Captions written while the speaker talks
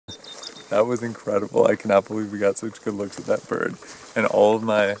That was incredible. I cannot believe we got such good looks at that bird. And all of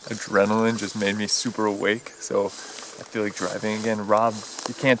my adrenaline just made me super awake. So I feel like driving again. Rob,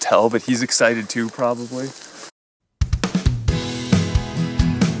 you can't tell, but he's excited too, probably.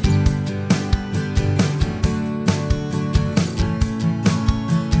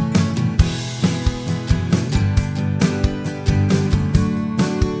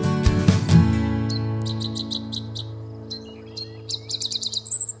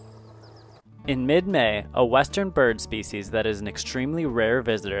 In mid-May, a western bird species that is an extremely rare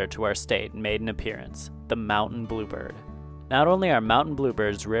visitor to our state made an appearance, the mountain bluebird. Not only are mountain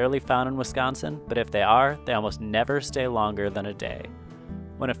bluebirds rarely found in Wisconsin, but if they are, they almost never stay longer than a day.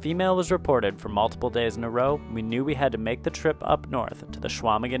 When a female was reported for multiple days in a row, we knew we had to make the trip up north to the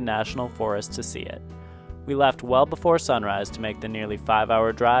Schwamigan National Forest to see it. We left well before sunrise to make the nearly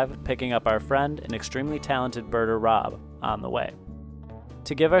 5-hour drive, picking up our friend and extremely talented birder Rob on the way.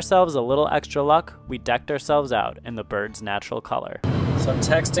 To give ourselves a little extra luck, we decked ourselves out in the bird's natural color. So I'm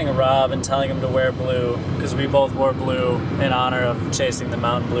texting Rob and telling him to wear blue, because we both wore blue in honor of chasing the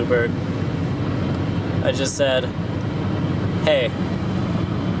mountain bluebird. I just said, hey,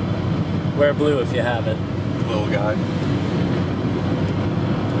 wear blue if you have it. Little guy.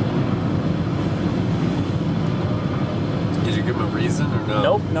 Did you give him a reason or no?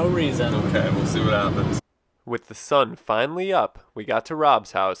 Nope, no reason. Okay, we'll see what happens. With the sun finally up, we got to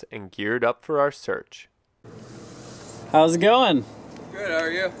Rob's house and geared up for our search. How's it going? Good, how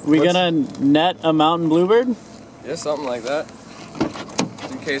are you? We gonna net a mountain bluebird? Yeah, something like that.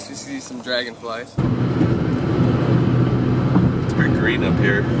 In case we see some dragonflies. It's pretty green up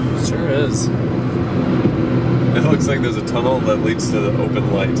here. Sure is. It looks like there's a tunnel that leads to the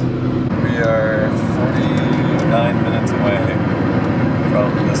open light. We are 49 minutes away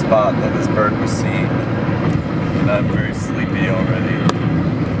from the spot that this bird was seen. And I'm very sleepy already.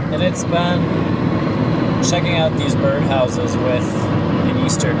 And it's been checking out these birdhouses with an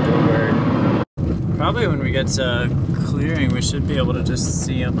eastern bluebird. Probably when we get to clearing, we should be able to just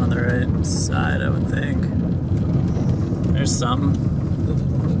see them on the right side, I would think. There's some.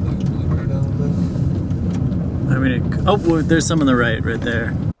 I mean, oh, there's some on the right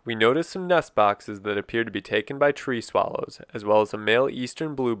there. We noticed some nest boxes that appear to be taken by tree swallows, as well as a male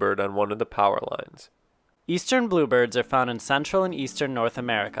eastern bluebird on one of the power lines. Eastern bluebirds are found in central and eastern North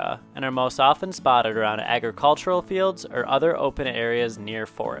America and are most often spotted around agricultural fields or other open areas near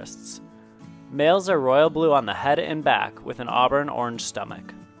forests. Males are royal blue on the head and back with an auburn orange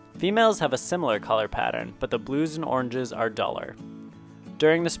stomach. Females have a similar color pattern, but the blues and oranges are duller.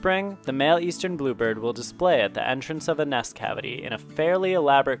 During the spring, the male eastern bluebird will display at the entrance of a nest cavity in a fairly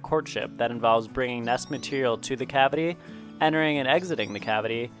elaborate courtship that involves bringing nest material to the cavity, entering and exiting the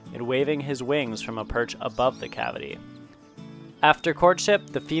cavity, and waving his wings from a perch above the cavity. After courtship,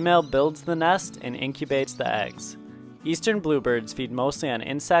 the female builds the nest and incubates the eggs. Eastern bluebirds feed mostly on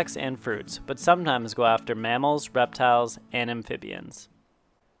insects and fruits, but sometimes go after mammals, reptiles, and amphibians.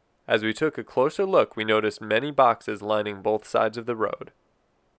 As we took a closer look, we noticed many boxes lining both sides of the road.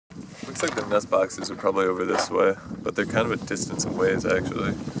 Looks like the nest boxes are probably over this way, but they're kind of a distance away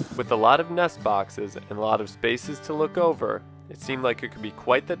actually. With a lot of nest boxes and a lot of spaces to look over, it seemed like it could be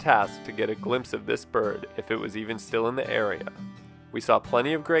quite the task to get a glimpse of this bird if it was even still in the area. We saw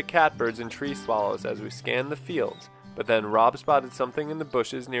plenty of gray catbirds and tree swallows as we scanned the fields, but then Rob spotted something in the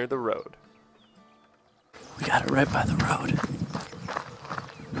bushes near the road. We got it right by the road.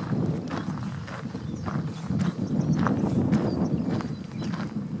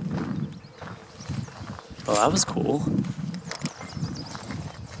 Well, that was cool.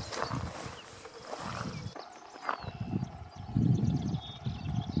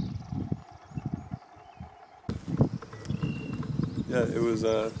 Yeah, it was,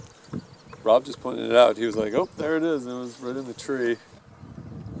 Rob just pointed it out. He was like, oh, there it is. And it was right in the tree.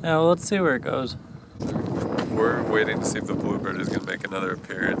 Yeah, well, let's see where it goes. We're waiting to see if the bluebird is going to make another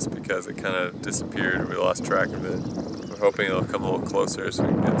appearance because it kind of disappeared. We lost track of it. We're hoping it'll come a little closer so we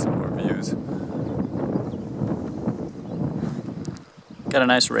can get some more views. Got a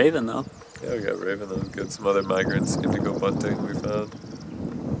nice raven, though. Yeah, we got raven. That was good. Some other migrants. Indigo bunting we found.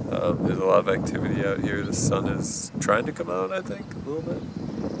 There's a lot of activity out here. The sun is trying to come out, I think, a little bit.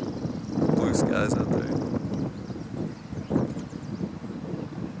 Blue skies out there.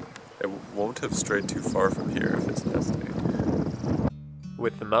 It won't have strayed too far from here if it's nesting.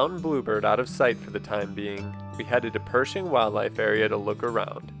 With the mountain bluebird out of sight for the time being, we headed to Pershing Wildlife Area to look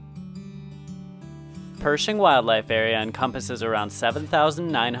around. Pershing Wildlife Area encompasses around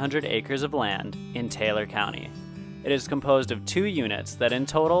 7,900 acres of land in Taylor County. It is composed of 2 units that in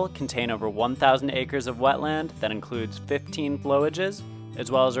total contain over 1,000 acres of wetland that includes 15 flowages,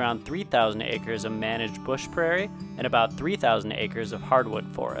 as well as around 3,000 acres of managed bush prairie and about 3,000 acres of hardwood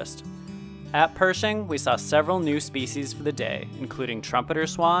forest. At Pershing, we saw several new species for the day, including trumpeter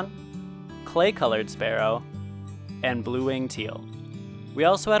swan, clay-colored sparrow, and blue-winged teal. We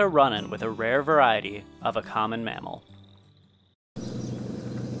also had a run-in with a rare variety of a common mammal.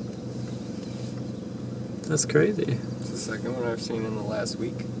 That's crazy. It's the second one I've seen in the last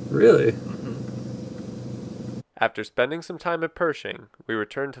week. Really? After spending some time at Pershing, we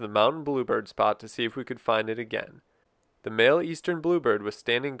returned to the Mountain Bluebird spot to see if we could find it again. The male eastern bluebird was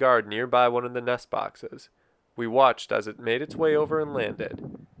standing guard nearby one of the nest boxes. We watched as it made its way over and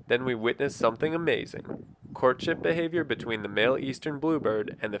landed. Then we witnessed something amazing: courtship behavior between the male eastern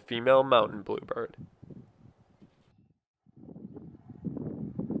bluebird and the female mountain bluebird.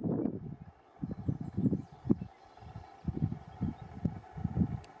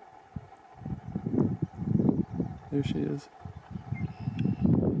 There she is.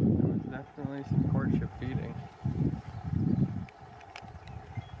 There was definitely some courtship feeding.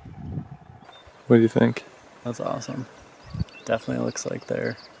 What do you think? That's awesome. Definitely looks like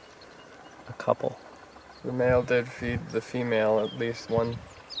they're a couple. The male did feed the female at least one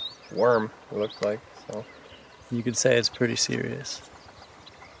worm, it looked like, so You could say it's pretty serious.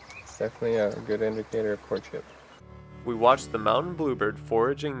 it's definitely a good indicator of courtship. We watched the mountain bluebird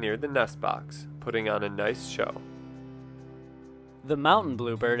foraging near the nest box, putting on a nice show. The mountain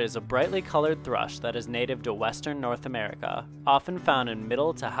bluebird is a brightly colored thrush that is native to western North America, often found in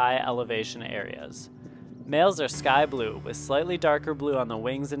middle to high elevation areas. Males are sky blue with slightly darker blue on the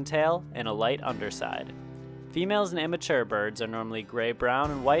wings and tail and a light underside. Females and immature birds are normally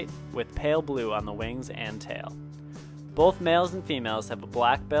gray-brown and white with pale blue on the wings and tail. Both males and females have a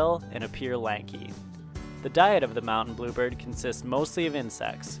black bill and appear lanky. The diet of the mountain bluebird consists mostly of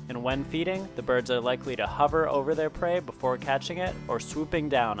insects, and when feeding, the birds are likely to hover over their prey before catching it or swooping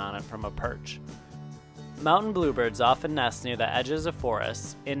down on it from a perch. Mountain bluebirds often nest near the edges of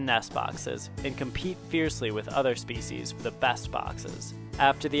forests, in nest boxes, and compete fiercely with other species for the best boxes.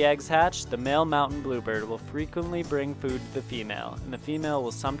 After the eggs hatch, the male mountain bluebird will frequently bring food to the female, and the female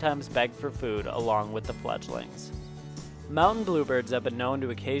will sometimes beg for food along with the fledglings. Mountain bluebirds have been known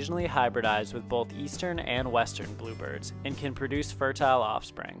to occasionally hybridize with both eastern and western bluebirds and can produce fertile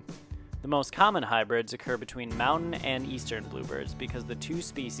offspring. The most common hybrids occur between mountain and eastern bluebirds because the two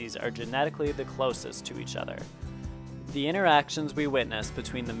species are genetically the closest to each other. The interactions we witnessed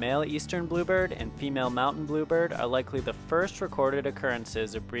between the male eastern bluebird and female mountain bluebird are likely the first recorded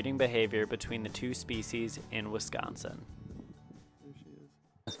occurrences of breeding behavior between the two species in Wisconsin.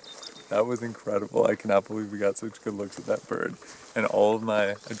 That was incredible. I cannot believe we got such good looks at that bird. And all of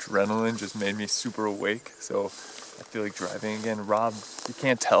my adrenaline just made me super awake. So I feel like driving again. Rob, you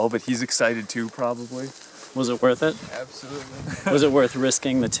can't tell, but he's excited too, probably. Was it worth it? Absolutely. Was it worth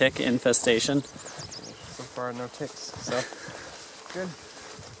risking the tick infestation? So far, no ticks, so good.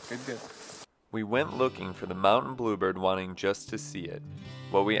 Good. We went looking for the mountain bluebird, wanting just to see it.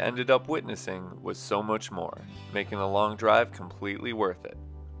 What we ended up witnessing was so much more, making the long drive completely worth it.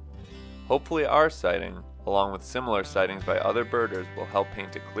 Hopefully our sighting, along with similar sightings by other birders, will help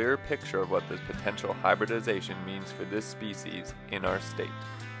paint a clearer picture of what this potential hybridization means for this species in our state.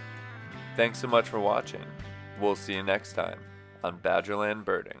 Thanks so much for watching. We'll see you next time on Badgerland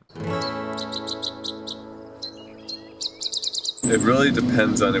Birding. It really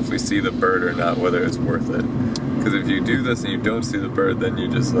depends on if we see the bird or not, whether it's worth it. Because if you do this and you don't see the bird, then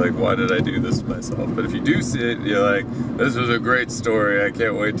you're just like, why did I do this to myself? But if you do see it, you're like, this was a great story, I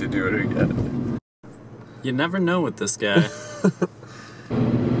can't wait to do it again. You never know with this guy. Should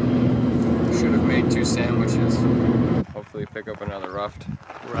have made 2 sandwiches. Hopefully pick up another ruffed.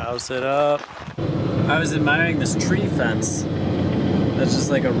 Rouse it up. I was admiring this tree fence. That's just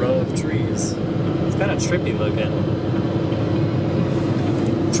like a row of trees. It's kind of trippy looking.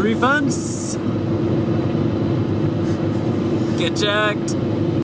 Tree fence! Get jacked!